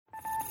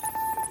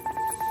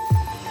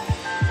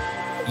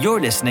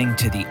You're listening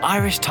to the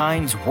Irish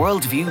Times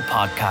Worldview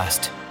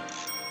podcast.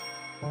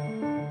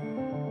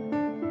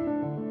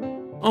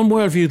 On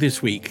Worldview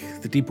this week,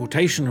 the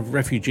deportation of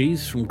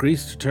refugees from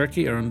Greece to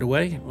Turkey are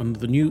underway under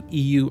the new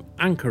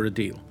EU-Ankara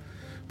deal.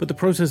 But the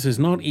process is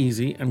not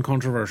easy and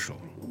controversial.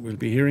 We'll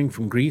be hearing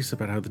from Greece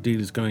about how the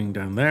deal is going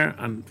down there,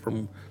 and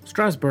from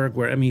Strasbourg,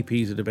 where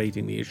MEPs are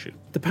debating the issue.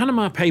 The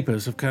Panama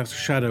Papers have cast a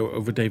shadow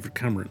over David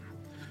Cameron,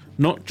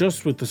 not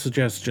just with the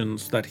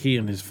suggestions that he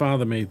and his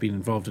father may have been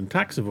involved in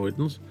tax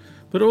avoidance,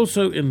 but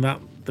also in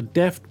that the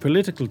deft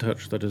political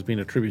touch that has been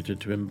attributed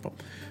to him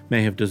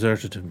may have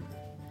deserted him.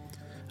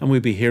 And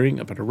we'll be hearing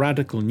about a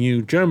radical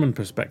new German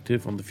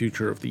perspective on the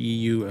future of the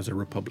EU as a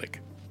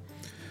republic.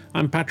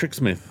 I'm Patrick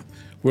Smith.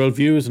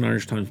 Worldview is an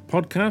Irish Times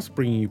podcast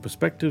bringing you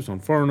perspectives on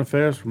foreign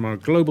affairs from our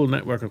global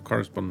network of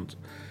correspondents.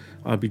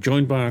 I'll be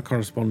joined by our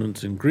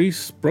correspondents in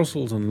Greece,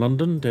 Brussels and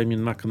London,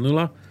 Damian Mac Con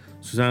Uladh,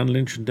 Suzanne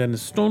Lynch and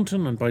Denis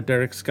Staunton, and by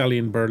Derek Scally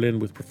in Berlin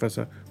with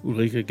Professor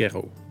Ulrik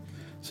Guerot.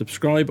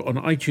 Subscribe on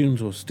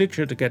iTunes or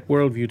Stitcher to get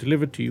Worldview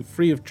delivered to you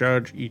free of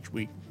charge each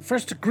week.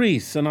 First to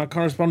Greece, and our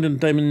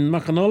correspondent Damian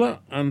Mac Con Uladh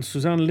and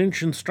Suzanne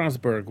Lynch in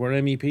Strasbourg, where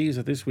MEPs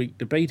are this week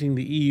debating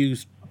the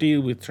EU's deal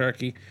with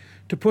Turkey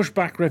to push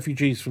back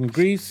refugees from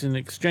Greece in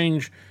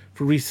exchange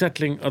for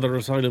resettling other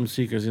asylum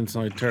seekers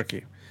inside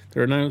Turkey.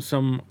 There are now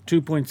some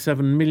 2.7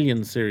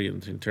 million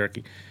Syrians in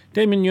Turkey.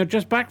 Damian, you're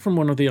just back from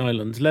one of the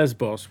islands,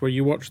 Lesbos, where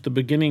you watched the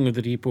beginning of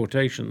the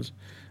deportations.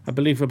 I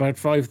believe about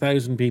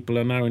 5,000 people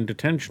are now in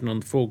detention on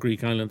the 4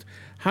 Greek islands.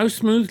 How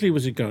smoothly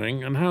was it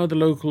going, and how are the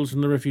locals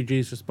and the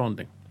refugees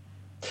responding?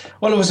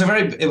 Well, it was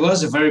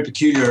a very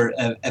peculiar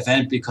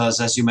event because,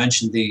 as you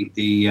mentioned, the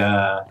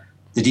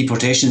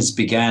deportations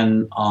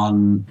began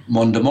on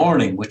Monday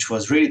morning, which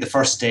was really the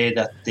first day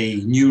that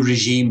the new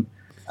regime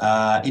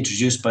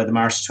introduced by the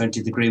March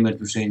 20th agreement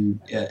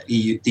between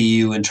the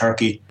EU and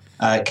Turkey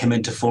came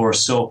into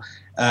force. So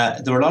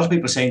there were a lot of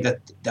people saying that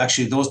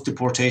actually those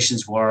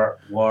deportations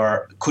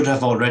could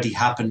have already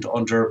happened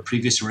under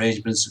previous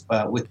arrangements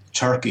with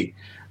Turkey,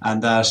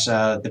 and that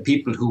the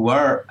people who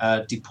were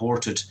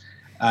deported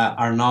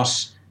are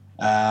not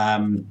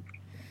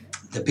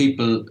the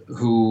people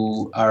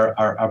who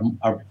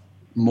are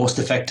most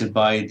affected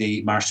by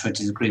the March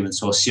 20th agreement,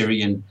 so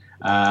Syrian,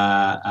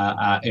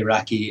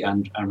 Iraqi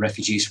and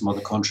refugees from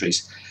other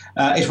countries.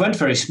 It went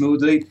very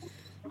smoothly.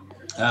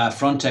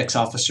 Frontex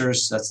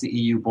officers, that's the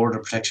EU Border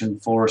Protection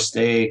Force,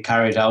 they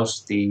carried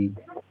out the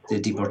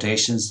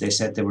deportations. They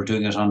said they were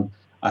doing it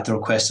at the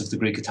request of the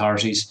Greek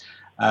authorities.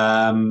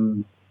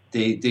 The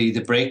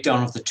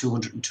breakdown of the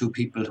 202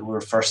 people who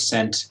were first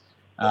sent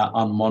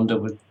on Monday,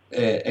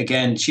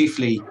 again,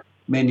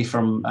 mainly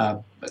from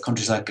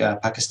countries like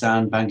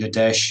Pakistan,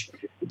 Bangladesh.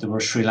 There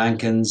were Sri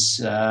Lankans,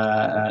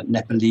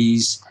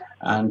 Nepalese,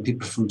 and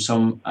people from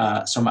some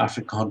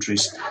African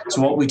countries. So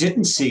what we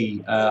didn't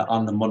see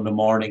on the Monday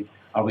morning,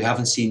 or we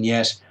haven't seen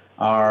yet,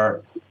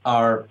 are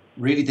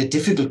really the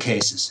difficult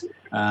cases.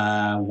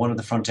 One of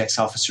the Frontex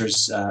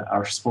officers,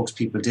 our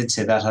spokespeople, did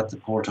say that at the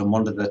port on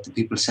Monday, that the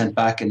people sent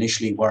back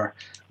initially were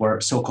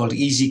so-called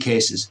easy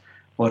cases.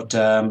 But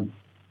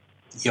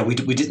we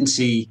didn't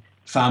see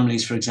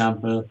families, for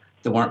example.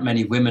 There weren't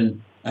many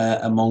women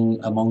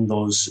among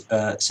those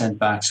sent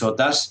back. So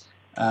that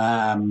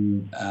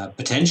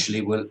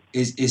potentially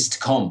is to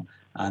come,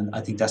 and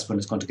I think that's when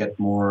it's going to get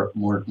more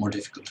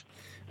difficult.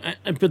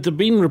 But there've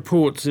been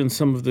reports in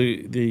some of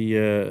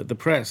the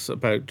press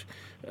about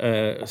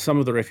some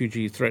of the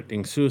refugees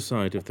threatening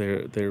suicide if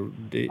they're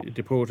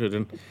deported,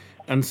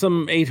 and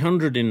some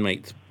 800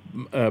 inmates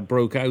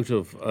broke out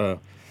of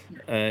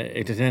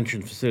a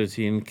detention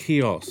facility in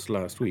Chios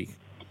last week.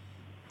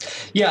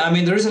 Yeah, I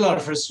mean, there is a lot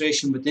of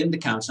frustration within the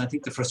camps, and I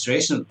think the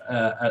frustration,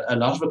 a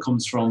lot of it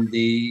comes from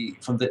the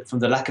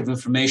lack of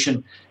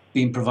information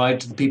being provided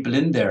to the people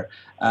in there.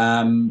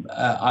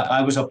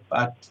 I was up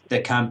at the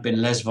camp in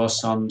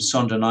Lesbos on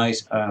Sunday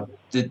night,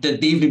 the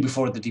evening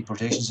before the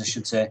deportations, I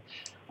should say,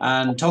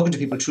 and talking to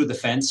people through the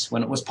fence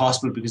when it was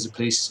possible, because the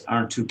police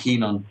aren't too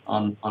keen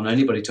on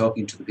anybody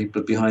talking to the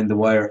people behind the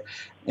wire.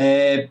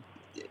 As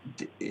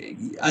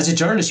a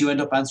journalist, you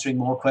end up answering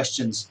more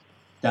questions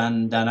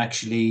than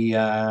actually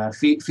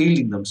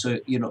fielding them. So,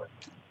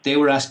 they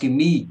were asking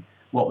me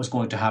what was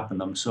going to happen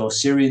to them. So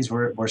Syrians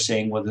were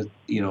saying whether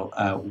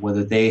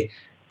they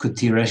could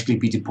theoretically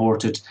be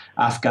deported.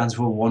 Afghans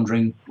were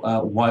wondering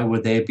why were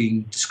they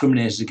being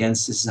discriminated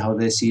against. This is how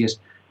they see it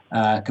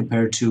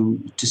compared to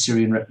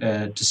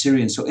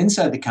Syrians. So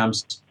inside the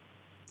camps,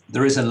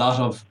 there is a lot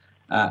of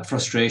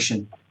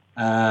frustration,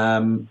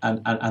 and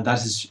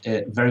that is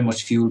very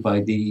much fueled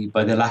by the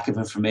lack of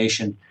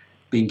information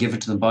being given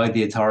to them by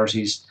the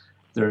authorities.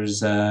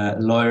 There's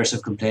lawyers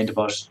have complained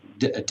about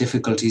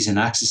difficulties in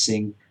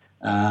accessing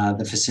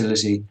the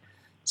facility.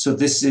 So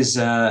this is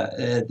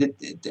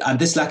and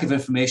this lack of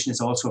information is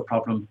also a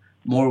problem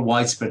more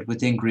widespread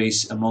within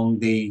Greece among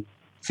the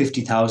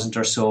 50,000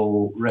 or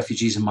so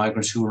refugees and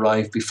migrants who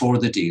arrived before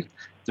the deal.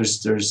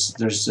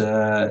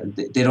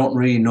 They don't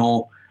really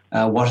know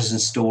what is in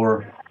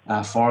store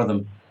for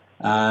them,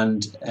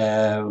 and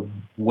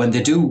when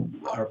they do,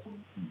 or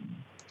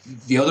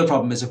the other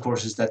problem is, of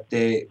course, is that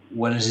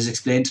when it is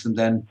explained to them,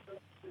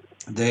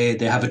 then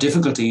they have a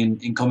difficulty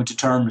in coming to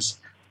terms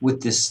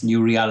with this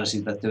new reality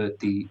that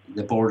the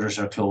borders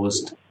are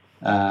closed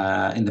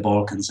in the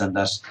Balkans, and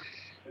that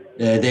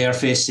they are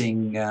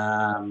facing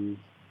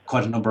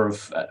quite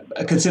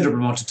a considerable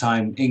amount of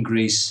time in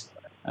Greece,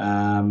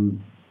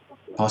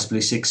 possibly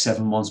 6-7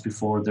 months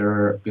before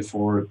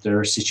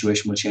their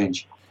situation will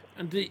change.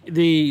 And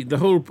the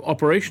whole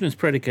operation is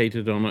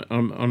predicated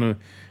on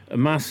a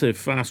massive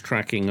fast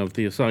tracking of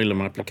the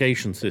asylum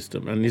application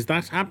system, and is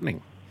that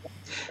happening?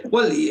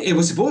 Well, it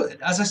was supposed,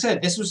 as I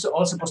said, this was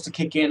all supposed to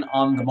kick in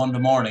on the Monday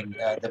morning,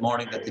 the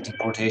morning that the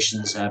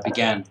deportations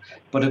began.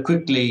 But it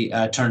quickly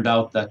turned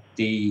out that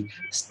the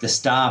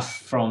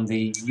staff from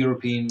the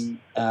European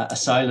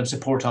Asylum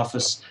Support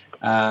Office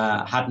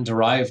hadn't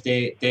arrived.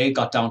 They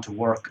got down to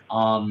work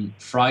on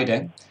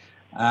Friday,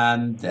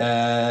 and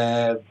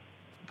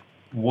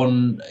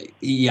one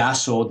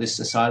EASO, this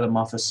Asylum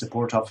Office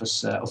Support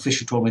Office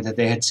official, told me that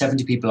they had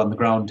 70 people on the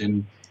ground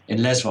in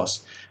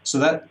Lesbos. So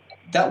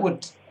that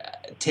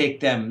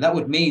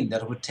would mean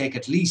that it would take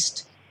at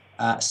least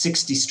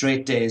 60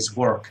 straight days'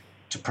 work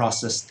to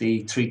process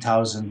the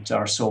 3,000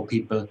 or so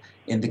people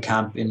in the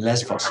camp in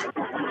Lesbos.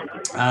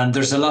 And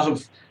there's a lot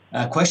of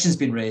questions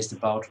being raised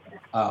about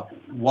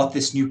what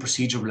this new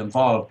procedure will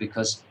involve,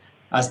 because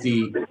as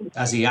the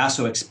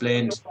EASO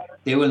explained,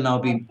 they will now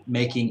be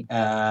making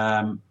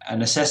an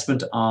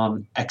assessment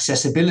on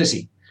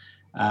accessibility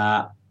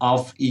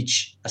of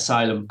each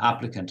asylum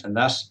applicant, and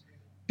that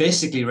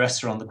basically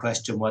rests around the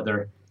question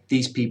whether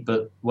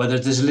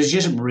there's a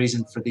legitimate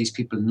reason for these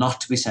people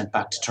not to be sent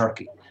back to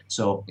Turkey.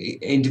 So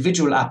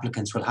individual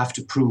applicants will have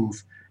to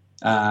prove,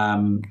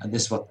 and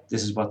this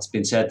is what's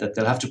been said, that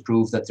they'll have to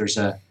prove that there's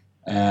a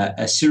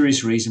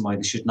serious reason why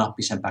they should not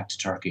be sent back to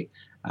Turkey,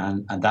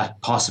 and that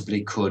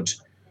possibly could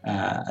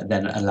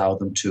then allow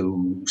them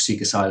to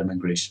seek asylum in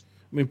Greece.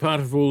 I mean, part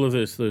of all of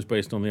this, though, is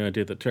based on the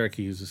idea that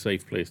Turkey is a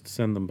safe place to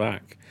send them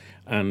back,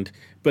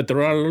 but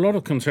there are a lot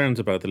of concerns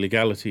about the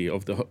legality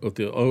of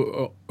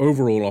the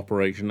overall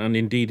operation, and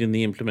indeed in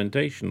the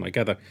implementation. I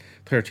gather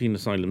 13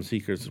 asylum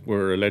seekers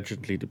were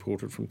allegedly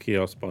deported from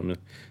Chios by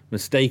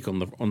mistake on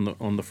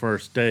the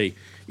first day.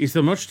 Is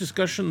there much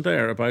discussion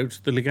there about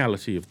the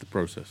legality of the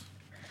process?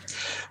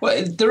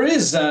 Well, there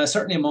is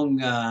certainly among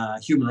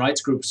human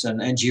rights groups and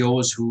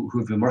NGOs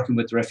who've been working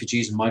with the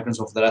refugees and migrants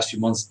over the last few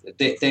months.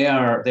 They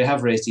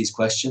have raised these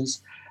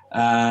questions,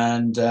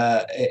 and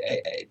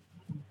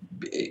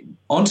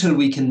until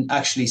we can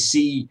actually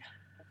see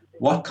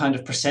what kind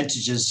of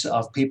percentages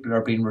of people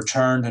are being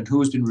returned and who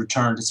has been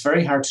returned, it's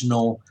very hard to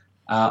know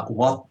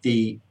what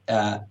the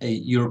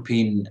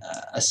European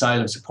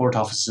Asylum Support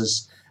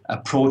Office's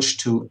approach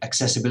to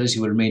accessibility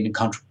will remain in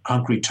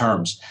concrete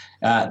terms.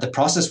 The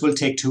process will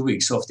take 2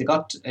 weeks. So if they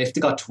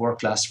got to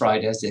work last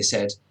Friday, as they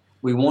said,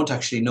 we won't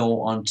actually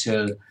know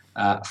until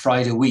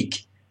Friday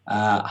week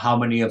how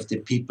many of the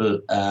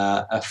people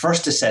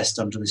first assessed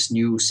under this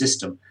new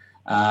system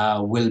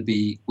will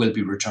be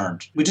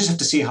returned. We just have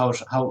to see how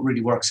it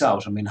really works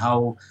out. I mean,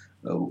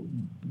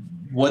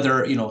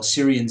 whether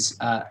Syrians,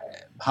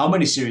 how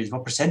many Syrians,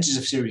 what percentage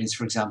of Syrians,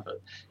 for example,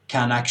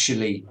 can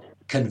actually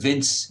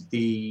convince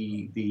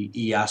the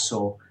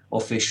EASO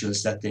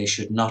officials that they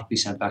should not be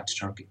sent back to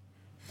Turkey.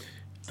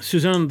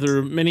 Suzanne, there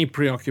are many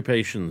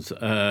preoccupations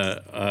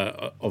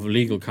of a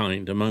legal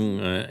kind among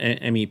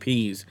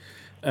MEPs,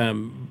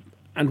 and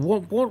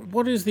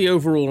what is the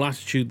overall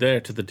attitude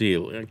there to the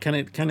deal?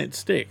 Can it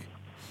stick?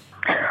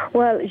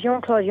 Well,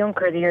 Jean-Claude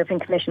Juncker, the European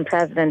Commission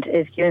President,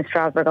 is due in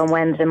Strasbourg on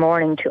Wednesday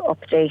morning to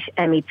update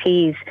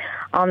MEPs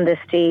on this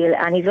deal,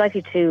 and he's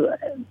likely to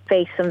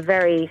face some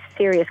very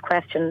serious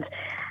questions.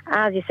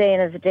 As you say,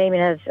 and as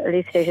Damian has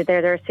elucidated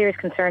there are serious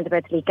concerns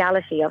about the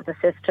legality of the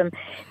system.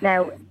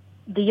 Now,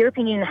 the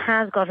European Union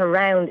has got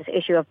around this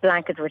issue of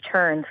blanket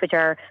returns, which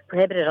are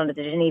prohibited under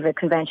the Geneva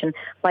Convention,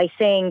 by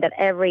saying that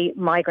every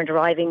migrant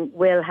arriving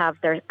will have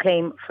their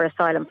claim for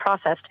asylum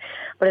processed.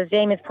 But as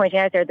Damian's pointing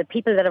out there, the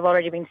people that have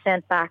already been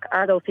sent back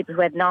are those people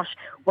who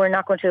were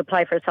not going to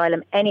apply for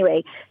asylum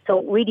anyway.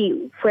 So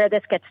really, where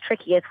this gets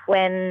tricky is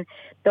when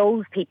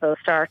those people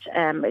start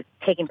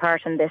taking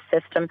part in this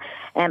system,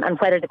 and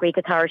whether the Greek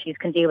authorities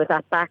can deal with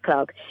that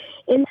backlog.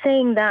 In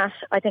saying that,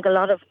 I think a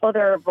lot of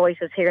other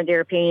voices here in the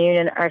European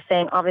Union are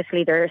saying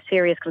obviously there are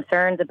serious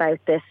concerns about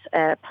this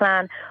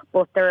plan,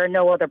 but there are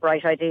no other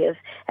bright ideas.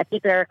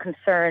 People are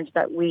concerned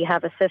that we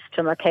have a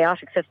system, a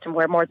chaotic system,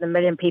 where more than 1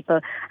 million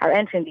people are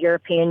entering the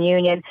European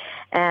Union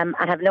and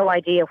have no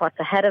idea what's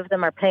ahead of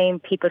them, are playing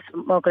people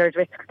smugglers,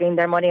 risking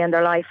their money and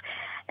their life.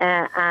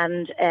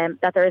 And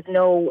that there is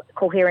no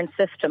coherent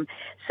system.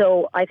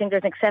 So I think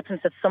there's an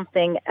acceptance that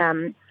something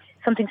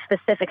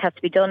specific has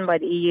to be done by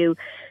the EU.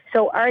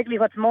 So arguably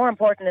what's more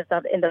important is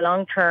that in the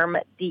long term,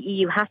 the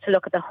EU has to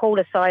look at the whole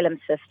asylum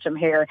system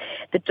here.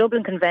 The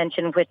Dublin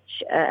Convention,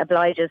 which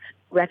obliges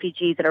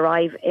refugees that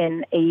arrive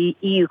in a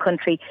EU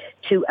country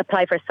to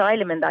apply for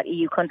asylum in that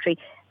EU country,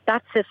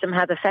 that system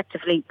has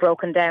effectively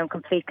broken down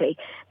completely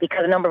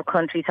because a number of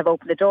countries have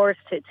opened the doors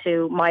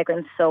to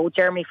migrants. So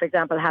Germany, for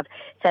example, have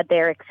said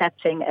they're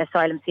accepting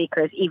asylum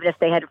seekers even if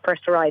they had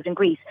first arrived in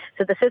Greece.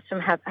 So the system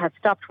has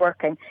stopped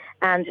working,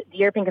 and the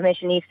European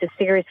Commission needs to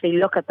seriously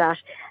look at that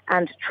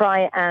and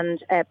try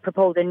and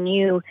propose a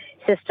new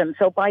system.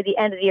 So by the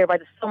end of the year, by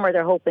the summer,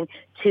 they're hoping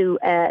to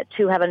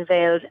have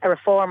unveiled a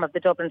reform of the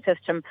Dublin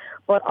system.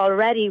 But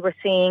already we're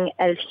seeing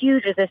a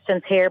huge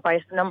resistance here by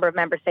a number of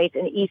member states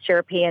in East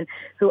European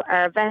who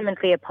are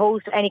vehemently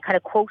opposed to any kind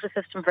of quota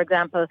system, for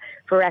example,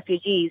 for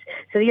refugees.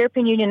 So the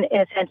European Union,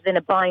 in a sense, is in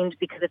a bind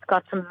because it's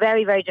got some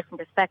very, very different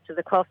perspectives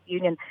across the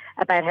Union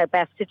about how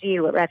best to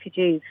deal with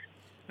refugees.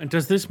 And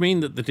does this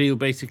mean that the deal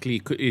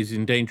basically is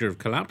in danger of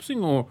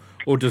collapsing, or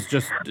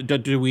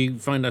do we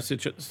find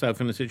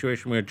ourselves in a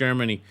situation where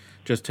Germany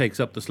just takes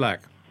up the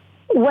slack?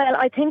 Well,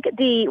 I think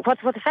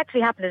what's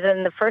effectively happened is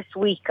in the first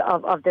week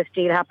of this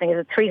deal happening is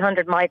that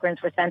 300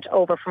 migrants were sent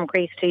over from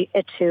Greece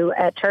to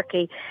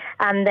Turkey,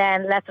 and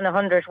then less than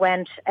 100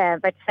 went.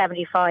 About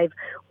 75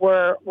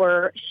 were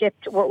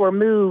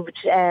moved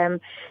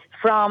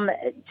from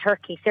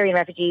Turkey, Syrian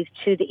refugees,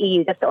 to the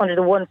EU. That's under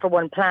the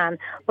one-for-one plan.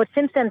 But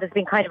since then, there's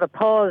been kind of a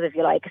pause, if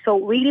you like. So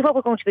really what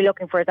we're going to be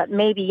looking for is that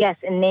maybe, yes,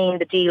 in name,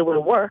 the deal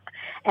will work,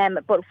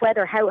 but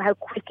whether how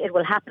quick it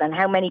will happen and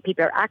how many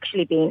people are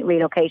actually being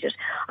relocated.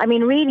 I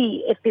mean,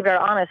 really, if people are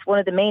honest, one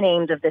of the main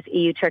aims of this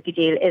EU-Turkey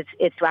deal is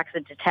to act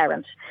as a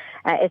deterrent.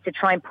 Is to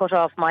try and put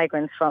off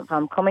migrants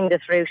from coming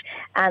this route.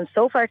 And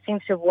so far it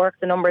seems to have worked.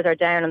 The numbers are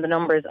down on the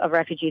numbers of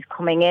refugees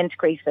coming into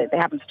Greece. They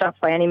haven't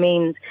stopped by any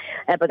means,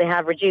 but they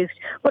have reduced.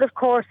 But of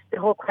course, the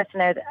whole question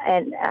now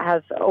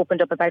has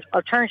opened up about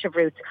alternative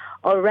routes.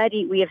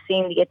 Already we have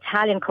seen the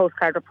Italian Coast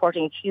Guard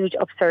reporting a huge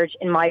upsurge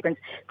in migrants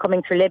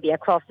coming through Libya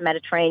across the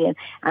Mediterranean.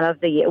 And as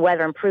the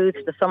weather improves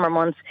for the summer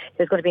months,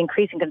 there's going to be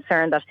increasing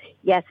concern that,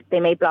 yes, they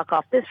may block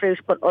off this route,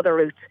 but other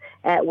routes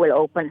will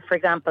open. For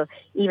example,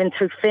 even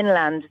through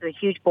Finland, the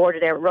huge border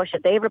there with Russia,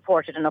 they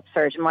reported an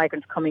upsurge in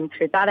migrants coming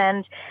through that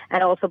end,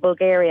 and also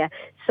Bulgaria.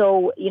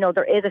 So,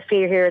 there is a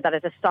fear here that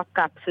it's a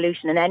stopgap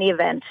solution in any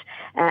event,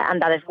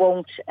 and that it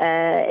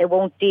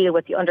won't deal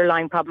with the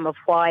underlying problem of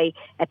why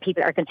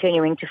people are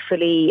continuing to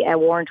flee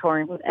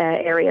war-torn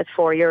areas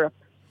for Europe.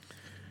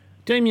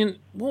 Damian,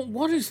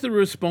 what is the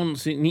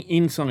response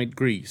inside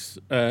Greece,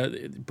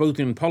 both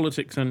in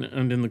politics and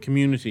in the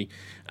community?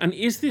 And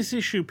is this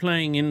issue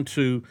playing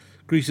into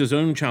Greece's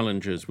own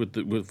challenges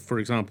with, for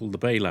example, the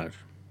bailout?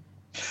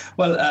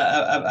 Well,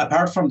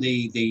 apart from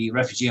the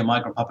refugee and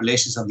migrant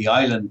populations on the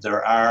island,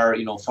 there are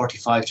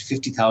 45 to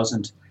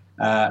 50,000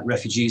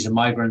 refugees and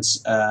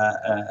migrants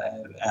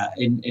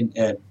in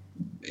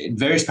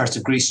various parts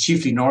of Greece,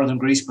 chiefly northern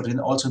Greece, but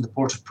also in the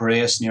port of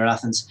Piraeus near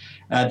Athens.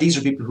 These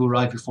are people who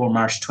arrived before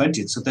March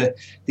 20th. So the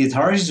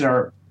authorities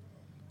are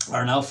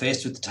now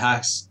faced with the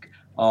task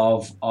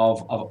of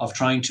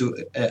trying to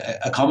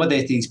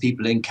accommodate these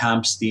people in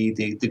camps.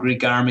 The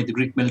Greek army, the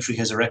Greek military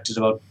has erected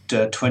about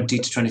 20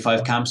 to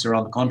 25 camps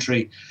around the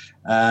country.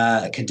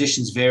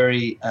 Conditions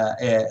vary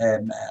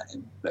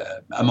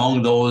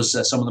among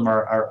those. Some of them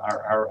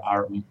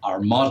are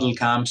model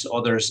camps.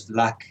 Others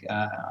lack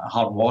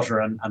hot water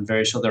and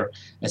various other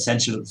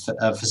essential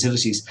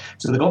facilities.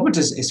 So the government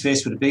is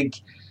faced with a big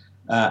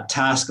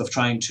task of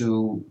trying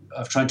to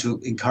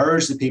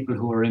encourage the people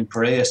who are in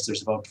Piraeus.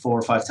 There's about 4,000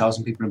 or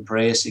 5,000 people in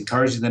Piraeus,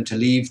 encouraging them to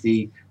leave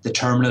the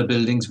terminal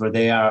buildings where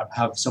they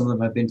have. Some of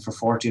them have been for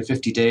 40 or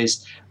 50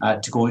 days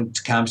to go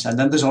into camps. And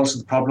then there's also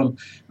the problem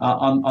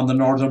on the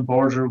northern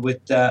border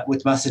with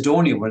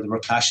Macedonia, where there were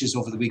clashes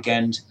over the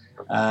weekend,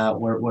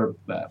 where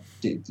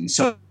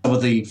some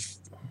of the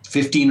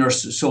 15 or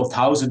so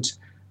thousand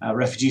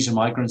refugees and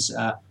migrants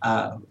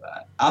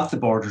at the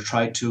border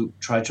try to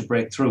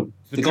break through.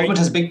 The government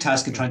has a big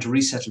task in trying to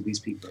resettle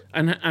these people.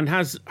 And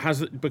has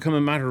it become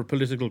a matter of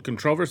political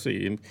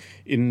controversy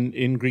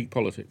in Greek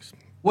politics?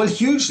 Well,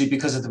 hugely,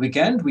 because at the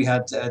weekend we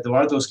had there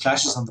were those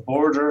clashes on the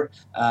border.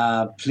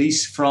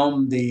 Police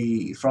from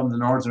the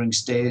northern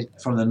state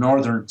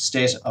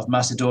of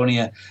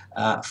Macedonia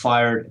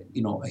fired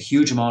a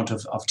huge amount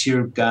of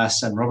tear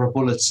gas and rubber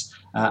bullets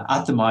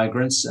at the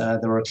migrants. There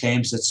were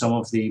claims that some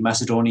of the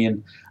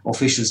Macedonian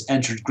officials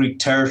entered Greek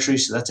territory,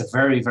 so that's a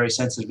very, very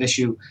sensitive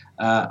issue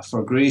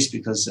for Greece,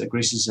 because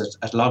Greece is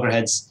at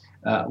loggerheads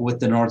with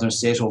the northern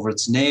state over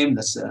its name.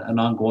 That's an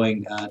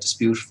ongoing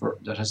dispute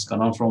that has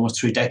gone on for almost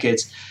 3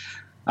 decades.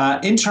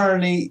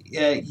 Internally,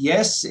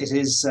 yes, it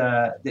is.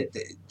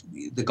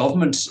 The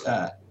government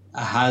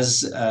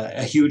has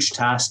a huge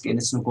task in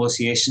its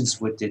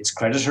negotiations with its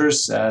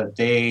creditors.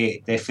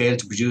 They failed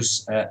to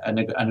produce an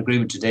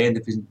agreement today, and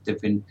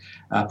they've been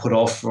put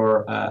off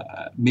for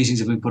meetings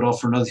have been put off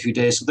for another few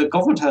days. So the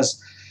government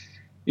has,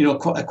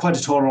 quite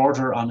a tall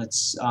order on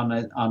its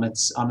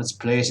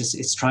plate.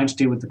 It's trying to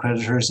deal with the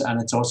creditors, and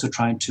it's also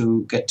trying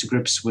to get to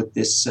grips with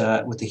this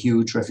with the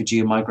huge refugee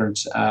and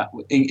migrant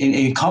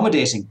in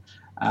accommodating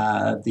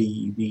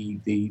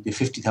the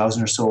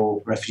 50,000 or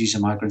so refugees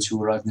and migrants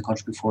who arrived in the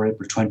country before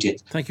April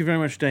 20th. Thank you very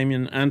much,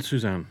 Damian and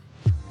Suzanne.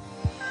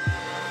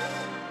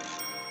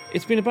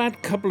 It's been a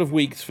bad couple of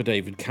weeks for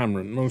David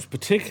Cameron, most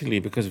particularly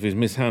because of his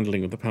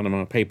mishandling of the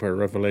Panama Papers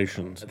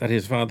revelations that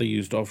his father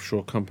used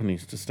offshore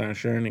companies to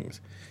stash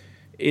earnings.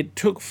 It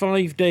took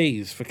 5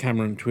 days for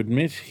Cameron to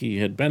admit he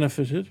had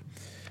benefited.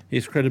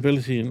 His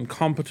credibility and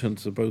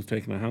competence have both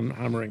taken a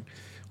hammering,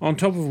 on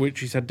top of which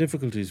he's had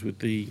difficulties with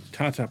the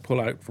Tata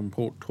pullout from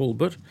Port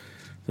Talbot,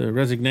 the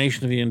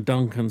resignation of Ian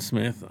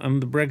Duncan-Smith,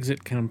 and the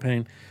Brexit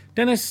campaign.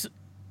 Denis,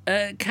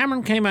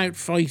 Cameron came out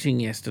fighting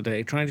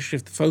yesterday, trying to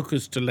shift the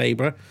focus to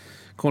Labour,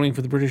 calling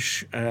for the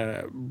British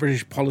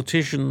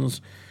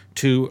politicians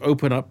to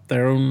open up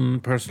their own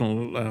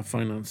personal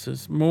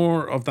finances.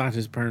 More of that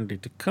is apparently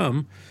to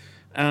come.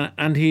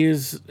 And he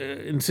is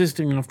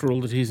insisting, after all,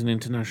 that he's an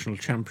international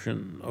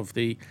champion of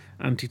the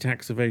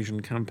anti-tax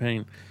evasion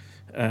campaign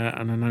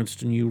and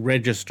announced a new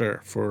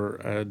register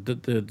for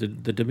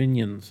the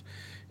Dominions.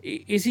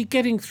 Is he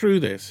getting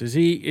through this? Is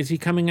he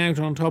coming out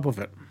on top of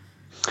it?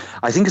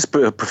 I think his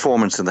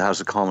performance in the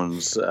House of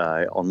Commons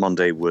on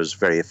Monday was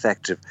very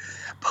effective,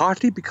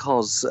 partly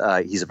because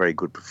he's a very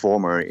good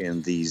performer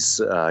on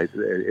these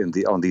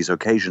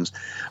occasions,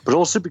 but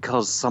also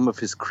because some of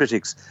his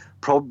critics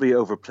probably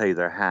overplay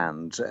their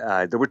hand.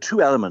 There were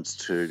two elements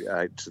to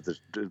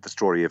the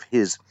story of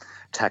his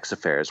tax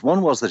affairs.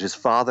 One was that his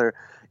father,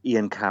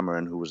 Ian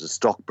Cameron, who was a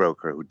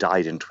stockbroker who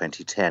died in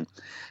 2010,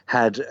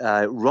 had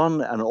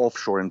run an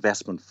offshore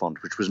investment fund,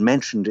 which was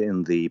mentioned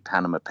in the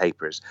Panama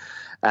Papers.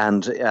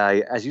 And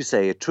as you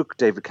say, it took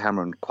David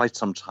Cameron quite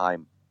some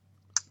time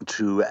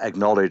to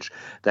acknowledge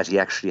that he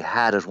actually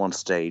had at one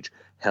stage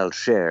held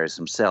shares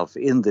himself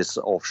in this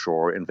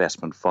offshore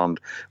investment fund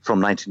from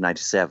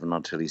 1997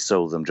 until he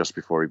sold them just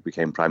before he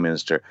became Prime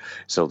Minister,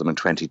 sold them in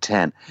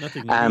 2010.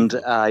 And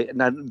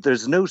now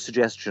there's no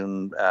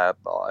suggestion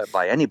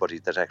by anybody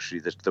that actually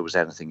that there was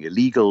anything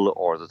illegal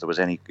or that there was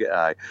any,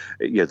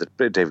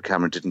 that David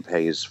Cameron didn't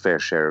pay his fair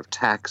share of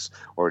tax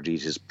or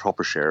indeed his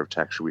proper share of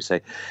tax, shall we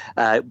say.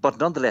 But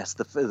nonetheless,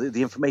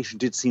 the information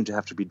did seem to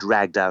have to be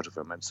dragged out of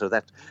him. And so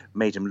that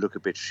made him look a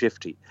bit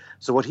shifty.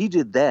 So what he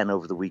did then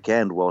over the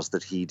weekend was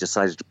that he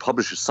decided to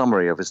publish a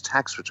summary of his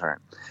tax return,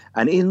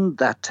 and in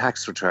that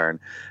tax return,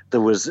 there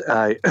was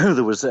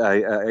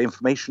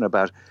information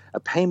about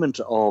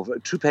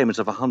two payments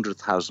of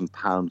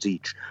 £100,000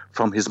 each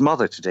from his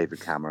mother to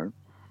David Cameron,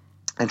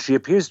 and she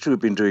appears to have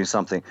been doing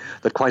something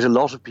that quite a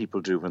lot of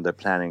people do when they're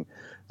planning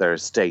their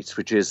estates,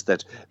 which is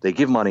that they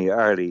give money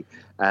early,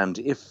 and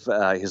if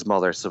his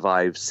mother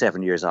survives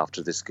 7 years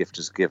after this gift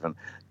is given,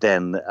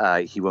 then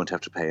he won't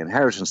have to pay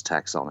inheritance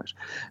tax on it.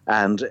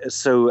 And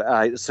so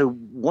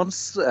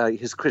once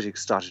his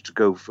critics started to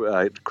go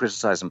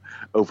criticize him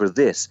over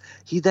this,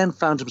 he then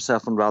found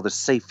himself on rather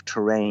safe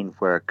terrain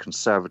where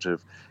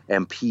Conservative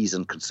MPs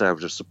and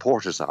Conservative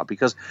supporters are,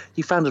 because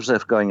he found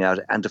himself going out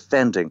and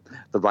defending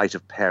the right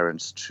of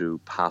parents to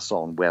pass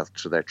on wealth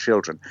to their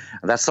children.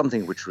 And that's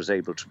something which was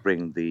able to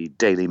bring the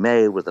Daily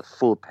Mail with a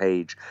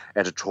full-page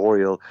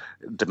editorial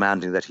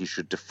demanding that he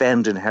should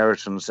defend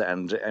inheritance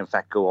and, in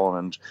fact, go on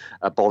and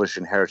abolish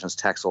inheritance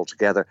tax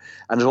altogether.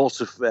 And it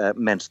also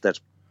meant that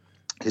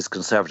his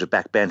Conservative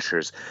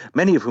backbenchers,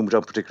 many of whom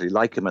don't particularly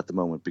like him at the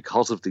moment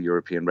because of the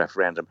European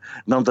referendum,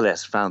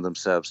 nonetheless found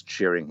themselves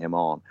cheering him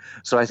on.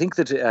 So I think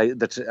that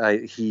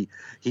he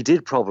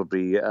did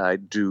probably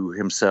do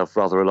himself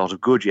rather a lot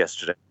of good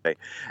yesterday.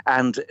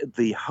 And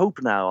the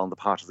hope now on the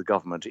part of the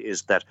government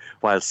is that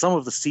while some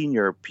of the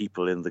senior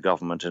people in the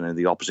government and in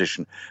the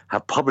opposition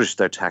have published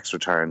their tax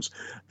returns,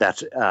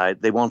 that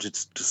they want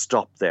it to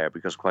stop there,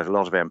 because quite a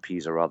lot of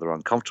MPs are rather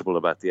uncomfortable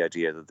about the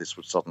idea that this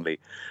would suddenly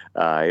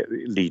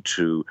lead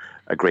to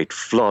a great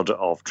flood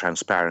of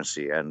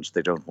transparency, and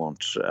they don't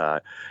want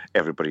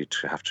everybody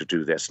to have to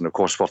do this. And of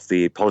course, what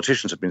the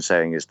politicians have been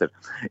saying is that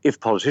if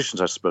politicians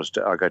are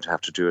going to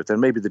have to do it, then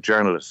maybe the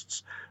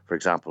journalists, for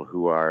example,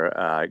 who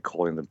are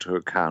calling them to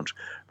account,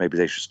 maybe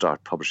they should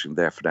start publishing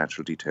their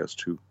financial details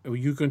too. Are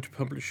you going to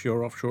publish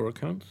your offshore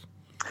accounts?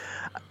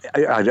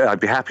 I'd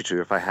be happy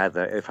to if I had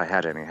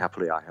any.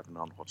 Happily, I have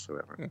none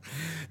whatsoever.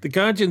 The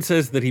Guardian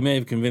says that he may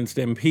have convinced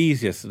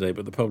MPs yesterday,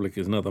 but the public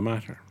is another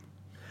matter.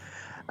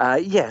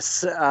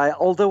 Yes,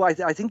 although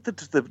I think that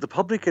the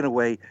public, in a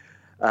way,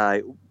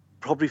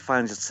 probably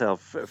finds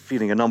itself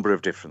feeling a number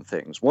of different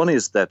things. One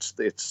is that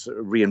it's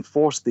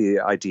reinforced the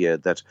idea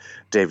that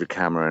David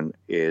Cameron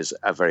is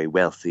a very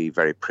wealthy,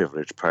 very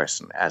privileged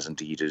person, as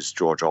indeed is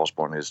George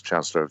Osborne, his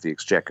Chancellor of the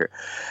Exchequer.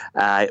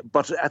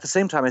 But at the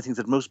same time, I think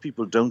that most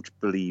people don't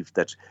believe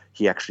that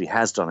he actually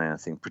has done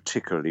anything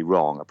particularly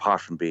wrong, apart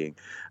from being,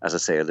 as I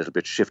say, a little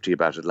bit shifty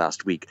about it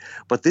last week.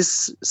 But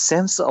this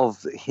sense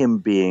of him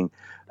being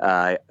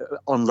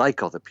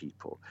unlike other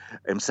people,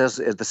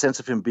 the sense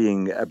of him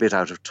being a bit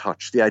out of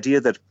touch, the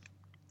idea that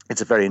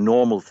it's a very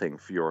normal thing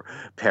for your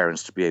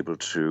parents to be able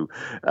to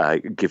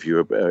give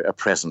you a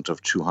present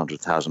of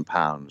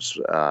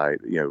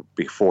 £200,000,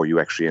 before you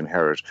actually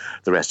inherit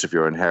the rest of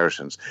your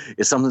inheritance,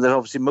 is something that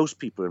obviously most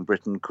people in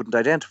Britain couldn't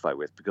identify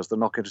with, because they're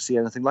not going to see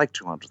anything like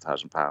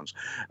 £200,000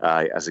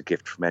 as a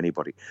gift from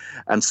anybody.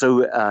 And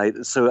so I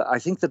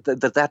think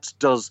that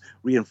does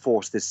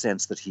reinforce this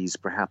sense that he's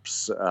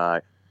perhaps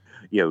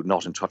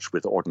not in touch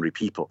with ordinary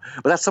people.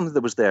 But that's something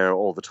that was there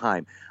all the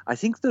time. I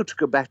think, though, to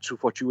go back to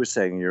what you were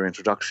saying in your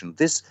introduction,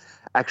 this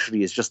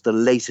actually is just the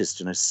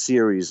latest in a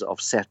series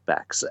of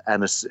setbacks,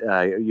 and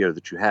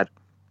that you had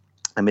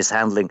a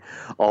mishandling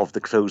of the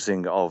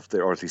closing of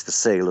or at least the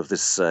sale of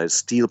this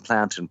steel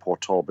plant in Port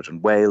Talbot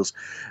in Wales,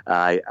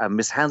 a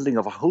mishandling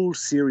of a whole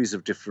series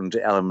of different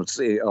elements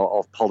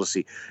of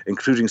policy,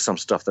 including some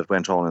stuff that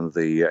went on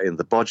in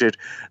the budget.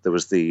 There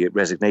was the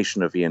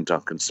resignation of Ian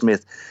Duncan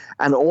Smith,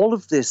 and all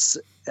of this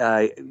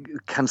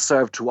can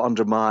serve to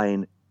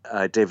undermine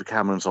David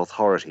Cameron's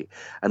authority.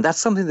 And that's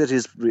something that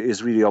is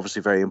really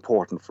obviously very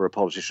important for a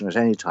politician at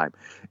any time.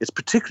 It's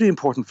particularly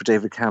important for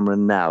David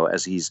Cameron now,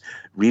 as he's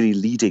really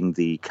leading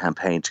the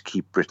campaign to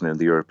keep Britain in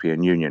the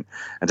European Union.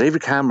 And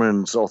David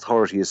Cameron's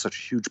authority is such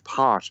a huge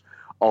part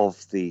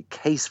of the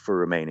case for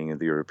remaining in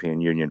the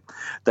European Union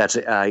that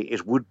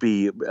it would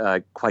be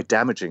quite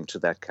damaging to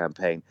that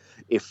campaign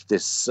if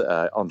this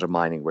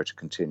undermining were to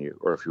continue,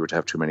 or if you were to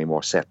have too many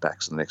more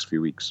setbacks in the next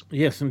few weeks.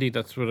 Yes, indeed,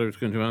 that's what I was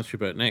going to ask you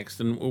about next.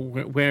 And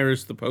where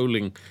is the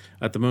polling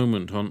at the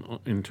moment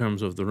in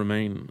terms of the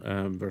Remain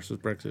versus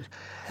Brexit?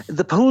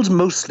 The polls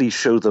mostly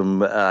show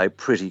them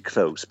pretty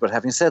close. But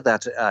having said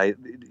that,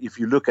 if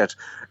you look at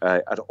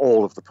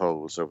all of the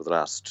polls over the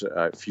last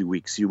few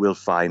weeks, you will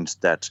find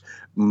that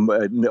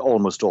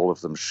almost all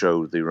of them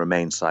show the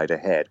Remain side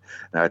ahead.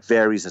 Now, it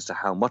varies as to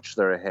how much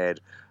they're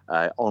ahead.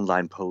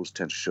 Online polls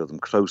tend to show them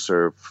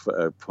closer.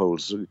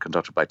 Polls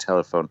conducted by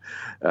telephone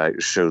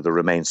show the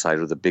Remain side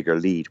with a bigger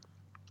lead.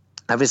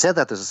 Having said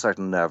that, there's a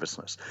certain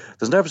nervousness.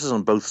 There's nervousness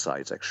on both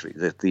sides, actually.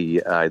 That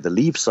the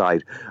Leave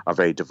side are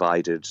very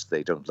divided.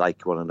 They don't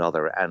like one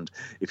another. And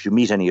if you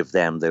meet any of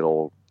them, they'll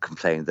all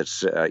complain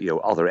that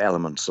other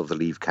elements of the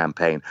Leave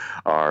campaign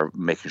are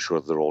making sure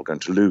that they're all going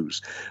to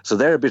lose. So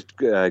they're a bit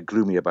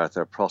gloomy about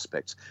their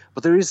prospects.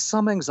 But there is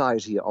some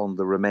anxiety on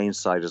the Remain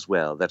side as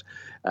well, that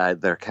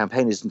their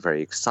campaign isn't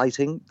very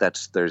exciting,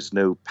 that there's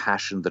no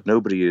passion, that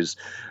nobody is,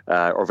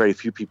 or very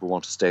few people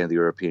want to stay in the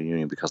European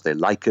Union because they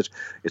like it.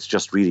 It's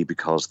just really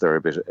because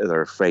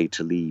they're afraid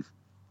to leave.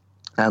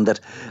 And that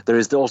there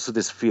is also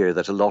this fear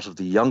that a lot of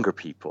the younger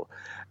people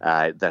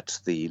that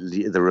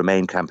the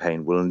Remain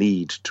campaign will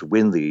need to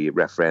win the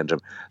referendum,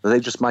 that they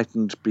just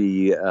mightn't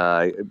be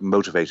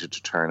motivated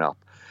to turn up.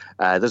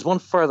 There's one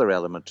further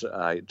element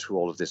to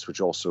all of this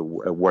which also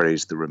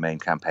worries the Remain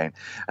campaign,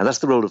 and that's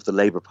the role of the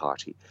Labour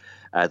Party.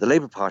 The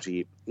Labour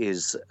Party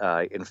is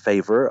in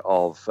favour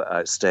of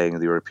staying in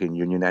the European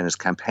Union and is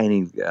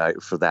campaigning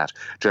for that.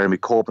 Jeremy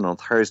Corbyn on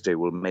Thursday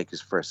will make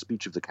his first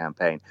speech of the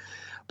campaign.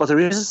 But there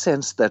is a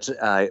sense that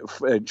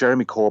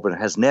Jeremy Corbyn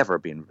has never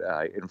been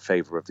in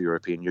favour of the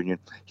European Union.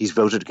 He's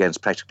voted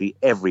against practically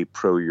every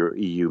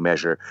pro-EU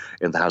measure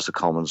in the House of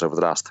Commons over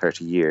the last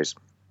 30 years.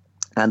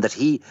 And that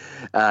he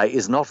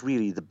is not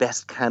really the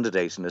best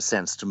candidate, in a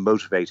sense, to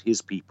motivate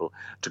his people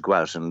to go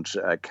out and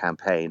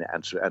campaign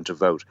and to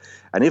vote.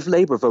 And if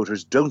Labour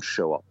voters don't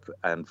show up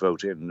and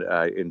vote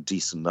in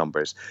decent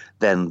numbers,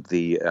 then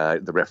the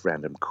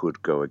referendum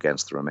could go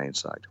against the Remain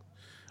side.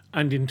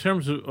 And in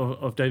terms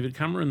of David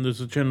Cameron, there's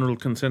a general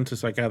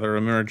consensus, I gather,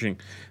 emerging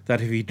that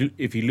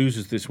if he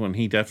loses this one,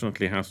 he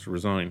definitely has to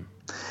resign.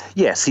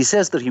 Yes, he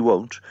says that he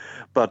won't.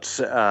 But,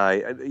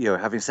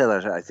 having said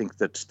that, I think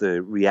that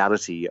the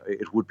reality,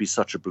 it would be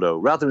such a blow,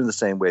 rather in the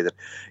same way that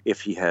if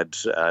he had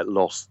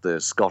lost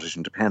the Scottish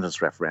independence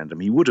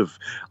referendum, he would have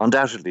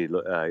undoubtedly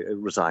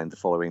resigned the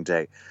following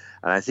day.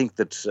 And I think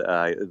that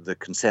the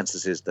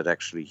consensus is that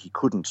actually he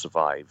couldn't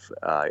survive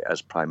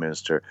as Prime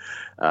Minister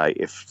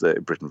if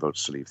Britain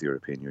votes to leave the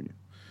European Union.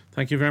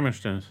 Thank you very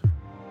much, Denis.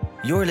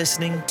 You're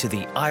listening to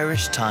the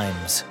Irish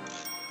Times.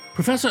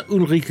 Professor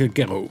Ulrik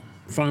Guerot,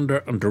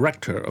 founder and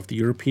director of the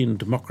European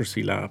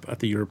Democracy Lab at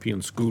the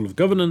European School of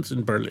Governance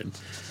in Berlin,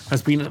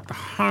 has been at the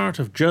heart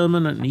of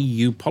German and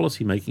EU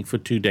policymaking for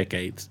 2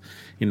 decades.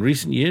 In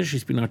recent years,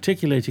 she's been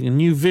articulating a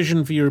new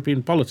vision for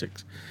European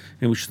politics,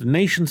 in which the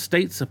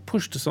nation-states are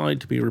pushed aside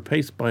to be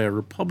replaced by a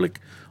republic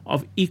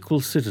of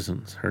equal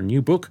citizens. Her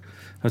new book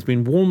has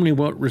been warmly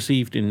well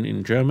received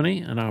in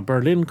Germany, and our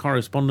Berlin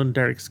correspondent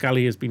Derek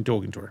Scally has been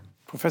talking to her.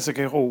 Professor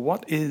Guerot,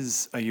 what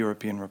is a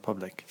European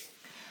republic?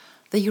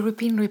 The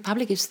European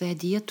Republic is the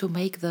idea to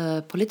make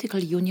the political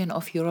union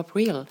of Europe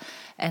real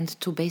and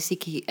to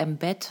basically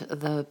embed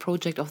the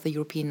project of the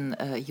European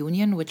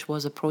Union, which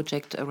was a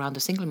project around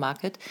the single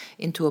market,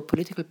 into a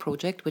political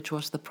project, which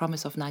was the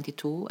promise of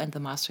 '92 and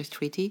the Maastricht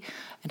Treaty.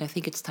 And I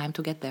think it's time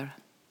to get there.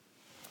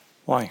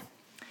 Why?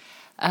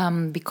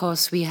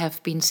 Because we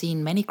have been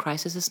seeing many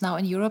crises now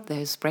in Europe.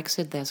 There's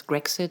Brexit, there's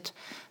Grexit,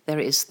 there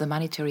is the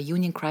monetary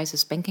union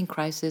crisis, banking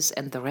crisis,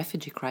 and the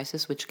refugee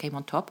crisis, which came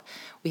on top.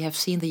 We have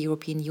seen the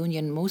European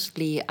Union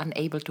mostly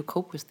unable to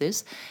cope with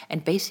this,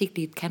 and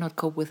basically it cannot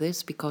cope with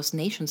this because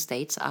nation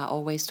states are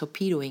always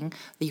torpedoing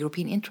the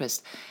European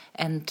interest.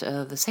 And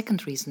the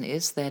second reason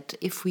is that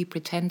if we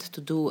pretend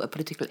to do a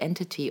political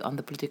entity on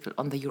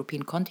the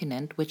European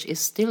continent, which is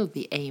still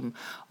the aim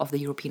of the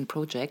European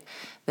project,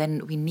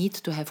 then we need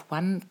to have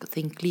one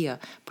thing clear: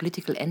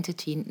 political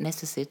entity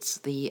necessitates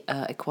the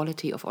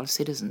equality of all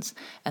citizens,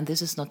 and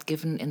this is not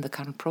given in the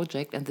current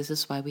project, and this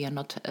is why we are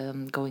not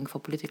going for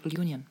political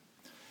union.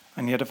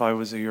 And yet, if I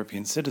was a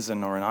European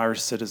citizen or an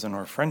Irish citizen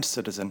or a French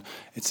citizen,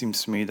 it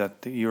seems to me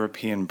that the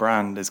European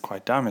brand is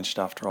quite damaged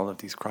after all of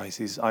these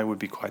crises. I would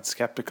be quite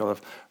skeptical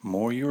of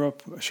more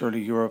Europe. Surely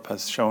Europe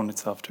has shown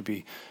itself to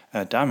be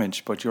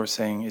damaged, but you're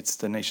saying it's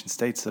the nation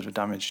states that have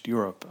damaged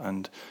Europe,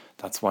 and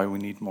that's why we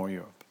need more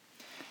Europe.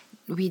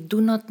 We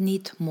do not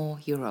need more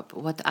Europe.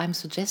 What I'm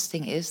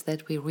suggesting is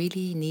that we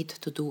really need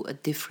to do a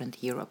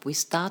different Europe. We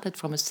started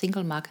from a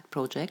single market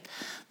project.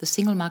 The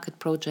single market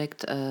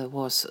project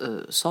was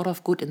sort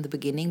of good in the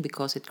beginning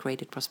because it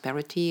created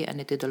prosperity and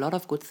it did a lot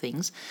of good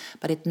things,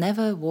 but it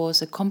never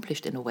was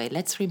accomplished in a way.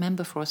 Let's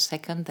remember for a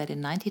second that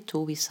in 1992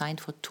 we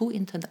signed for two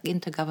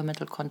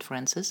intergovernmental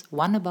conferences,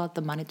 one about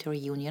the monetary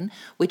union,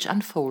 which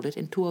unfolded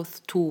in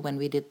 2002 when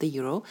we did the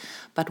euro,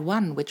 but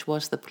one which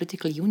was the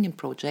political union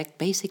project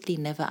basically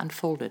never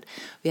unfolded.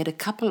 We had a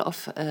couple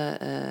of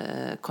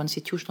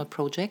constitutional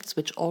projects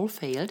which all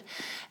failed,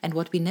 and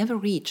what we never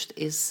reached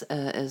is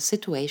a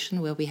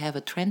situation where we have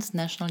a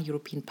transnational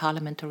European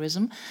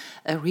parliamentarism,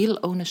 a real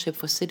ownership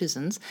for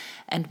citizens,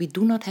 and we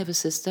do not have a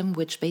system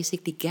which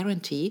basically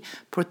guarantee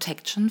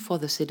protection for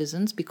the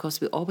citizens,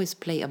 because we always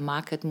play a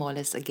market more or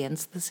less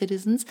against the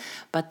citizens,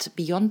 but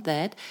beyond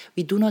that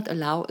we do not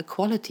allow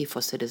equality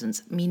for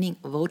citizens, meaning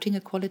voting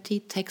equality,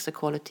 tax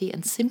equality,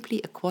 and simply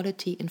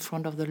equality in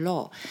front of the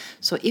law.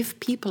 So if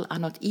people are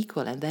not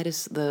equal, and that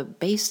is the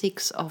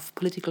basics of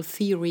political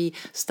theory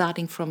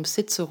starting from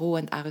Cicero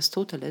and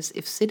Aristoteles,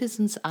 if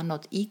citizens are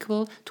not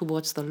equal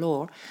towards the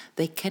law,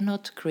 they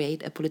cannot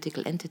create a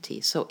political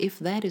entity. So if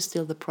that is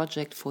still the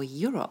project for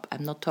Europe,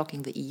 I'm not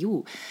talking the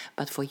EU,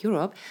 but for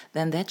Europe,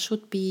 then that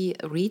should be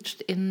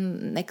reached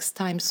in next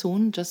time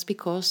soon, just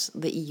because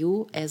the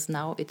EU, as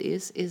now it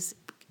is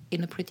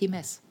in a pretty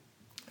mess.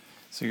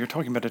 So you're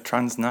talking about a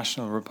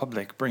transnational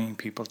republic bringing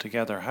people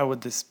together. How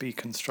would this be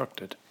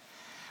constructed?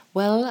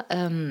 Well,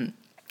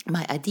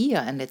 my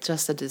idea, and it's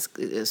just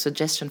a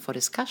suggestion for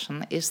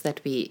discussion, is that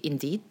we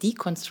indeed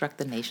deconstruct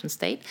the nation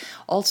state,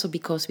 also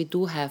because we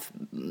do have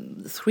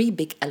three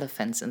big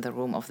elephants in the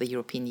room of the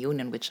European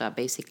Union, which are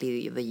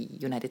basically the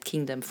United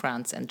Kingdom,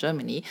 France, and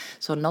Germany.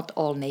 So not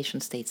all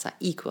nation states are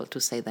equal, to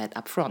say that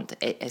up front.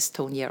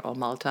 Estonia or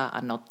Malta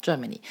are not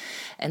Germany.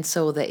 And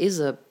so there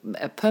is a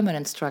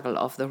permanent struggle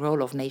of the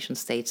role of nation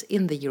states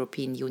in the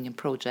European Union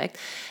project.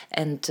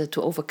 And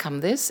to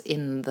overcome this,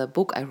 in the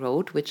book I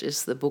wrote, which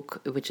is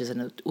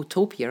an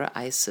utopia,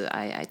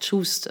 I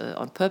chose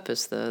on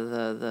purpose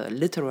the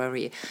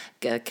literary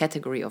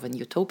category of an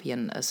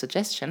utopian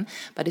suggestion,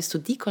 but is to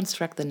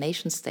deconstruct the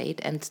nation state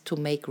and to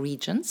make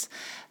regions.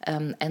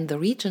 And the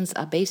regions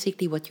are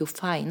basically what you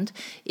find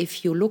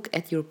if you look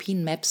at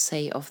European maps,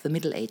 say, of the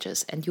Middle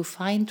Ages, and you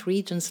find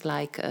regions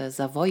like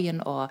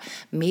Savoyen or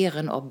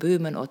Mähren or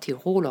Böhmen or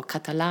Tyrol or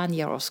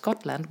Catalonia or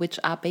Scotland, which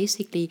are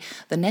basically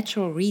the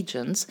natural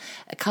regions,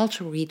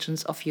 cultural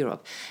regions of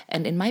Europe.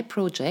 And in my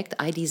project,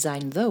 I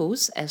designed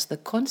those as the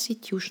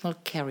constitutional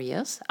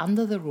carriers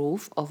under the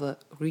roof of a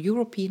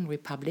European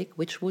republic,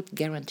 which would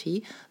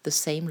guarantee the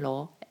same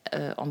law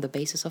on the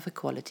basis of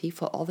equality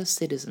for all the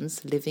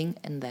citizens living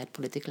in that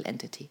political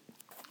entity.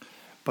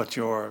 But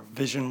your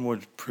vision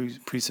would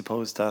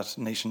presuppose that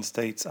nation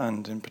states,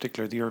 and in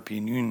particular the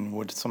European Union,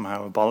 would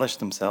somehow abolish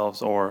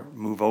themselves or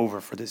move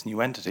over for this new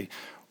entity.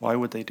 Why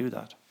would they do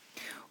that?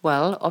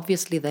 Well,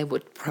 obviously they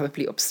would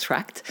probably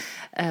obstruct,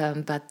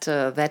 but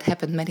that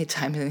happened many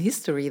times in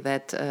history,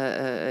 that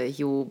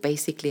you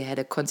basically had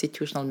a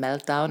constitutional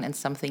meltdown and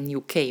something new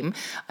came.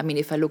 I mean,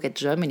 if I look at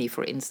Germany,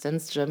 for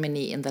instance,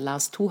 Germany in the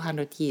last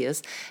 200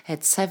 years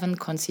had 7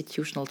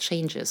 constitutional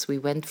changes. We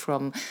went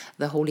from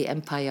the Holy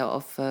Empire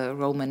of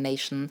Roman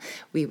nation,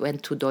 we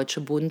went to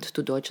Deutsche Bund,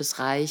 to Deutsches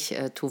Reich,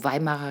 to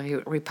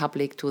Weimar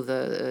Republic, to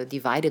the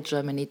divided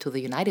Germany, to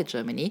the united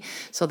Germany.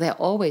 So there are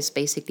always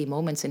basically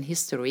moments in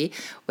history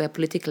where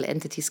political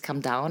entities come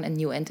down and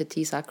new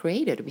entities are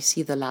created. We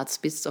see the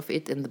last bits of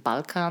it in the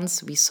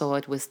Balkans. We saw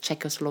it with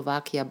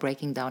Czechoslovakia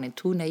breaking down in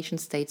 2 nation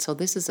states. So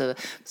this is a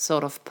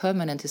sort of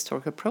permanent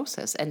historical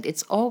process, and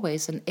it's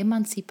always an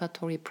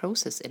emancipatory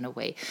process in a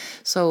way.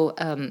 So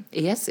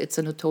yes, it's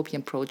an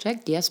utopian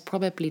project. Yes,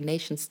 probably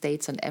nation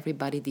states and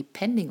everybody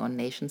depending on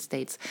nation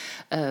states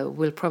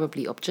will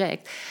probably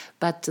object.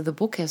 But the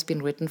book has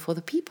been written for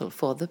the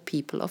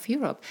people of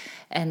Europe.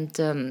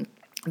 And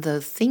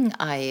the thing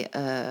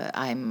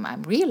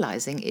I'm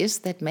realizing is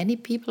that many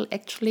people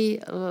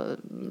actually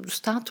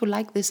start to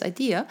like this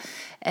idea,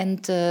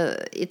 and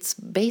it's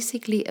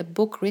basically a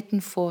book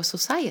written for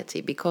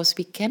society, because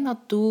we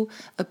cannot do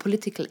a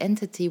political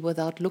entity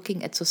without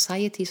looking at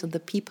societies and the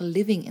people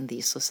living in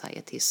these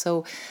societies.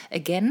 So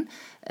again,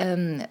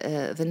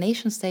 the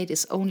nation state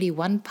is only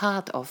one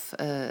part of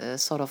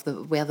sort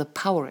of where the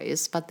power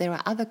is, but there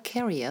are other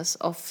carriers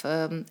of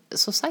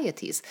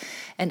societies,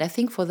 and I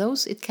think for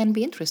those it can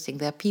be interesting.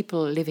 There are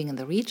people living in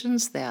the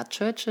regions, there are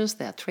churches,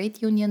 there are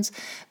trade unions,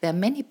 there are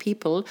many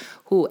people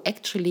who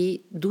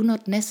actually do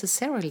not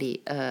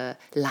necessarily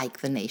like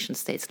the nation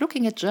states.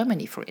 Looking at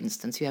Germany, for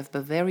instance, you have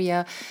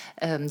Bavaria,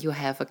 you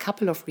have a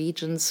couple of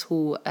regions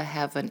who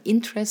have an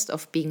interest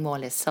of being more or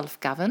less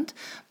self-governed,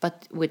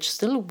 but which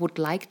still would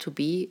like to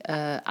be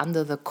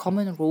under the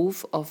common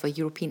roof of a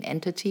European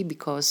entity,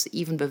 because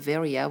even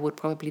Bavaria would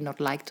probably not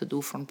like to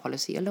do foreign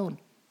policy alone.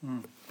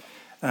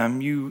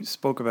 You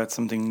spoke about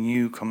something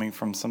new coming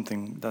from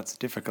something that's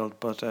difficult,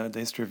 but the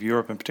history of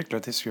Europe, in particular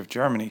the history of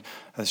Germany,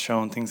 has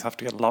shown things have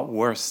to get a lot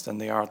worse than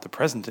they are at the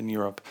present in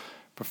Europe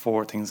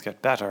before things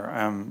get better.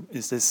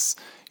 Is this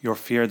your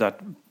fear that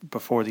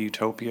before the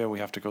utopia we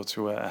have to go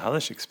through a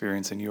hellish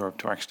experience in Europe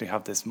to actually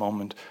have this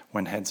moment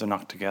when heads are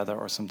knocked together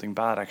or something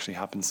bad actually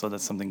happens so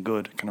that something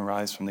good can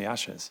arise from the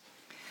ashes?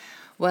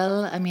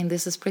 Well, I mean,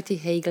 this is pretty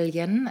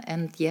Hegelian,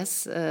 and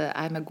yes,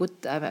 I'm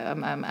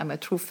a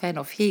true fan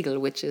of Hegel,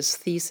 which is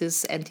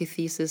thesis,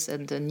 antithesis,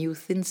 and a new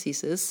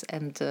synthesis,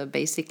 and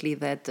basically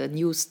that a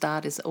new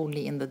start is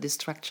only in the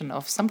destruction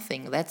of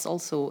something. That's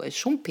also a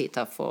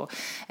Schumpeter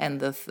and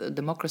the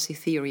democracy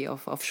theory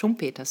of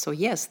Schumpeter. So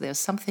yes, there's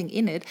something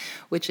in it,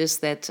 which is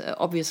that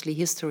obviously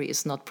history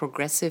is not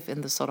progressive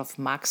in the sort of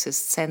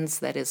Marxist sense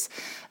that is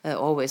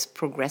always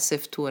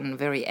progressive to a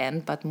very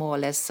end, but more or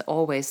less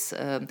always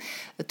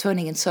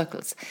turning in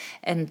circles.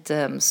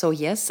 And so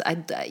yes, I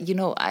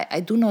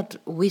do not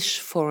wish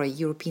for a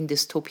European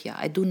dystopia.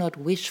 I do not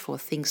wish for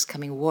things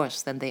coming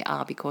worse than they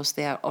are, because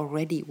they are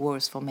already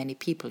worse for many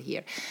people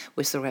here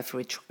with the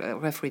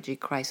refugee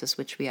crisis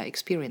which we are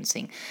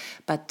experiencing.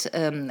 But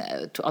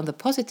on the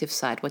positive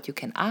side, what you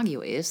can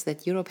argue is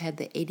that Europe had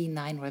the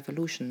 89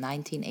 revolution,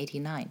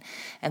 1989.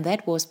 And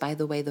that was, by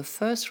the way, the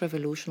first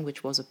revolution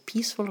which was a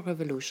peaceful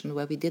revolution,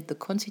 where we did the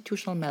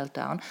constitutional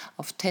meltdown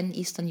of 10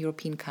 Eastern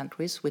European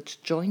countries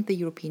which joined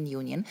the European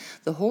Union.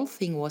 The whole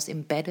thing was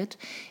embedded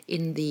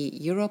in the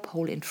Europe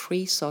whole and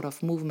free sort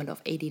of movement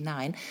of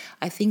 89.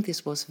 I think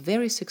this was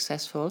very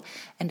successful,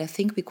 and I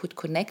think we could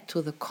connect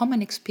to the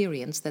common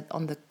experience that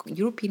on the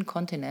European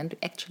continent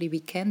actually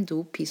we can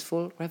do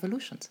peaceful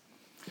revolutions.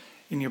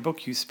 In your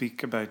book, you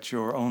speak about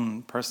your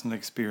own personal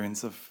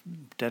experience of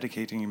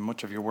dedicating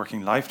much of your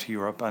working life to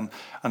Europe, and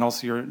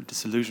also your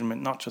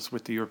disillusionment, not just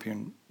with the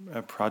European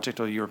project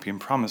or the European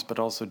promise, but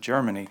also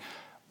Germany.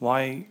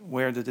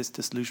 Where did this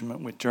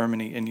disillusionment with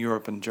Germany in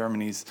Europe and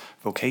Germany's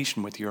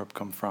vocation with Europe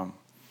come from?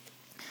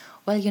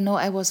 Well,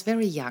 I was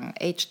very young,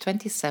 age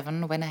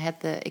 27, when I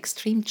had the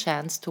extreme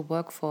chance to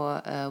work for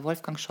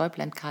Wolfgang Schäuble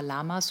and Karl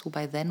Lamers, who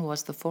by then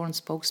was the foreign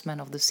spokesman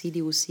of the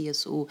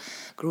CDU-CSU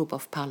group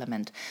of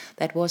parliament.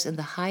 That was in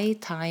the high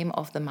time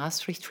of the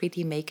Maastricht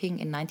Treaty making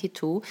in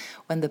 92,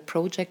 when the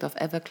project of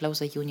ever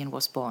closer union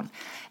was born.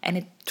 And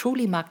it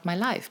truly marked my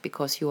life,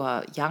 because you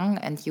are young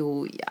and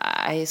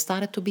I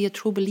started to be a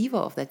true believer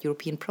of that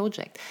European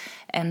project.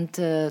 And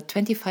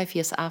 25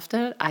 years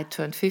after, I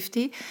turned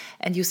 50,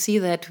 and you see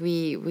that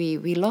we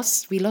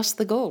lost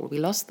the goal. We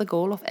lost the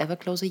goal of ever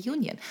closer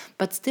union.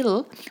 But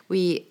still,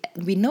 we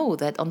know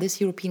that on this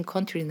European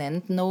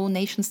continent, no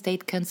nation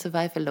state can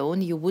survive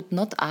alone. You would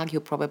not argue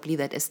probably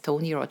that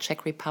Estonia or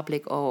Czech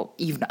Republic or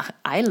even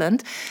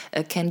Ireland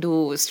can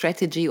do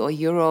strategy or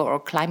Euro or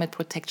climate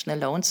protection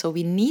alone. So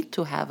we need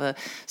to have a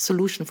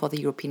solution for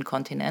the European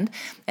continent.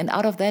 And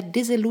out of that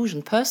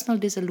disillusion, personal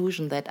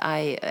disillusion, that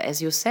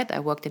as you said, I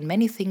worked in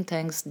many think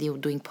tanks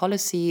doing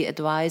policy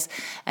advice,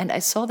 and I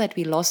saw that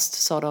we lost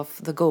sort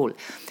of the goal.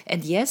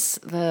 And yes,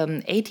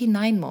 the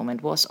 89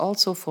 moment was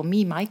also for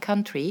me, my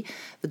country,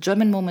 the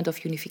German moment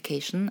of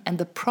unification. And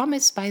the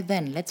promise by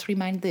then, let's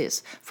remind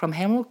this, from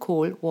Helmut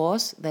Kohl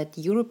was that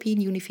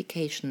European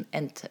unification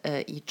and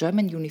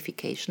German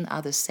unification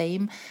are the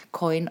same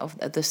coin of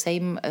the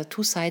same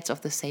two sides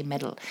of the same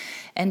medal.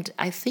 And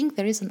I think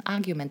there is an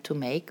argument to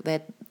make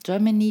that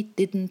Germany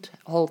didn't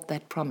hold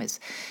that promise.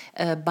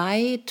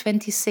 By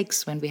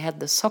 26, when we had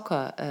the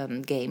soccer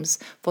games,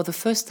 for the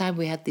first time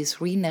we had this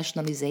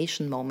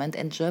renationalization moment,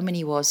 and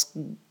Germany was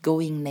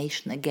going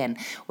nation again.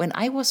 When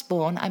I was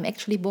born, I'm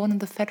actually born in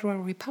the Federal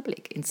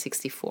Republic in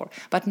 1964,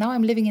 but now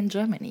I'm living in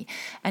Germany.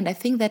 And I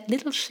think that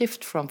little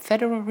shift from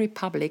Federal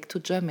Republic to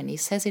Germany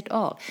says it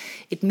all.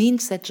 It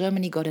means that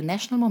Germany got a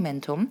national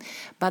momentum,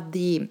 but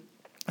the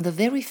the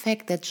very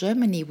fact that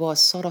Germany was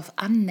sort of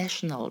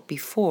unnational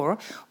before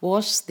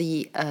was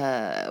the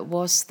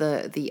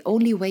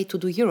only way to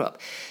do Europe.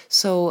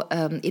 So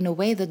in a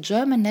way, the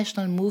German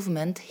national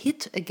movement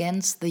hit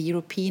against the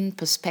European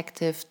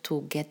perspective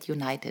to get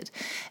united.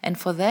 And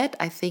for that,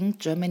 I think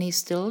Germany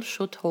still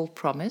should hold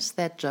promise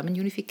that German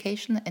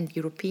unification and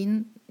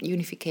European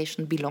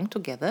unification belong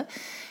together.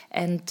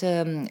 And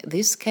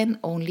this can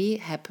only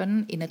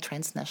happen in a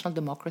transnational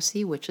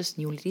democracy which is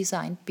newly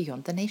designed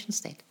beyond the nation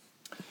state.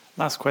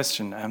 Last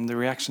question. The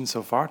reaction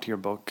so far to your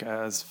book,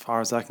 as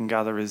far as I can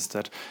gather, is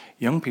that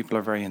young people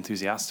are very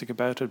enthusiastic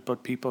about it,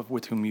 but people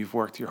with whom you've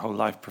worked your whole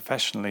life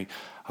professionally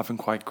have been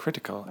quite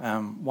critical.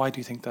 Why do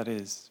you think that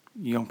is?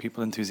 Young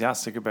people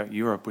enthusiastic about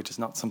Europe, which is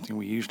not something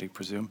we usually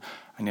presume,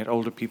 and yet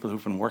older people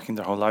who've been working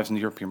their whole lives in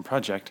the European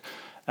project,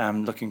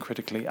 looking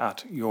critically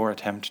at your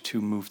attempt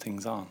to move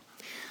things on.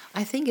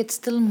 I think it's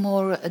still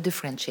more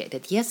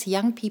differentiated. Yes,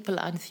 young people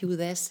are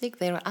enthusiastic.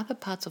 There are other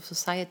parts of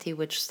society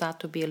which start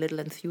to be a little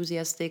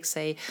enthusiastic,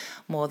 say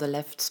more the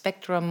left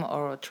spectrum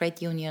or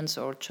trade unions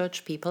or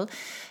church people.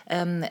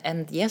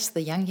 And yes,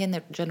 the young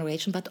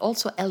generation, but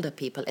also elder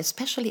people,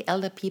 especially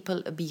elder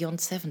people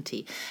beyond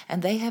 70.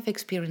 And they have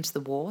experienced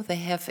the war, they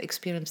have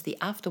experienced the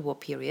after-war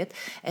period,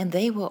 and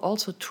they were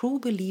also true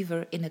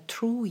believer in a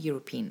true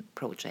European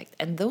project.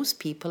 And those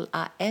people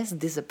are as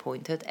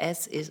disappointed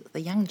as is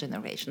the young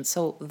generation.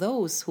 So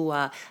those who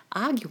are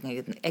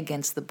arguing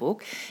against the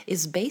book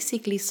is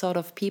basically sort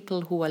of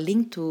people who are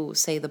linked to,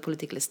 say, the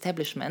political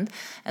establishment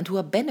and who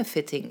are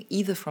benefiting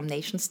either from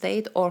nation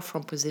state or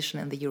from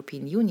position in the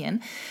European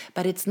Union.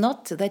 But it's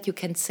not that you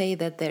can say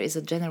that there is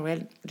a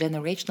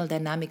generational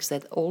dynamics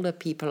that older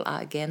people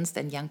are against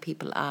and young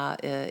people are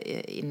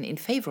in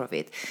favor of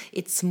it.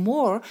 It's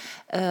more,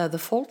 the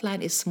fault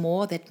line is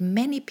more that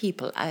many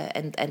people,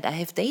 and I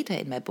have data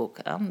in my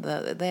book,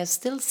 there's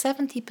still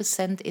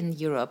 70% in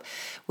Europe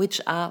which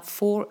are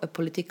for a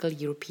political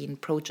European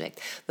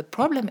project. The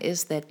problem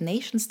is that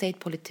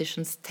nation-state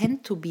politicians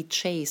tend to be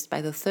chased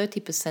by the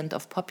 30%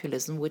 of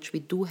populism which we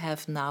do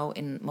have now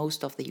in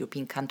most of the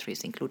European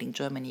countries, including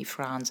Germany,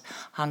 France,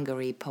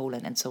 Hungary,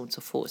 Poland, and so on and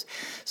so forth.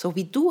 So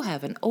we do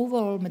have an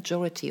overall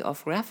majority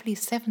of roughly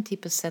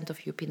 70%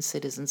 of European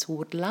citizens who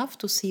would love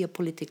to see a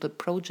political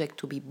project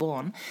to be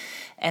born.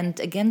 And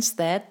against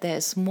that,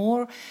 there's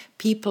more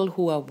people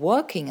who are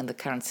working in the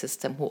current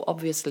system who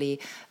obviously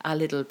are a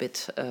little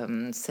bit,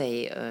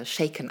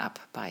 shaken up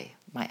by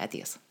my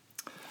ideas.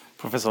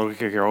 Professor Ulrik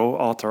Guerot,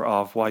 author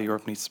of Why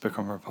Europe Needs to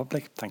Become a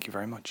Republic, thank you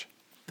very much.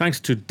 Thanks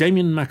to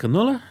Damian Mac Con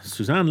Uladh,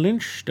 Suzanne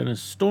Lynch,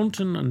 Denis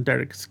Staunton and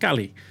Derek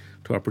Scally,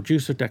 to our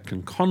producer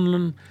Declan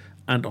Conlon,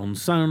 and on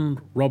sound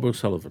Rob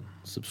O'Sullivan.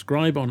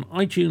 Subscribe on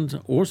iTunes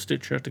or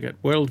Stitcher to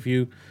get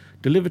Worldview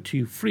delivered to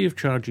you free of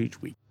charge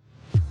each week.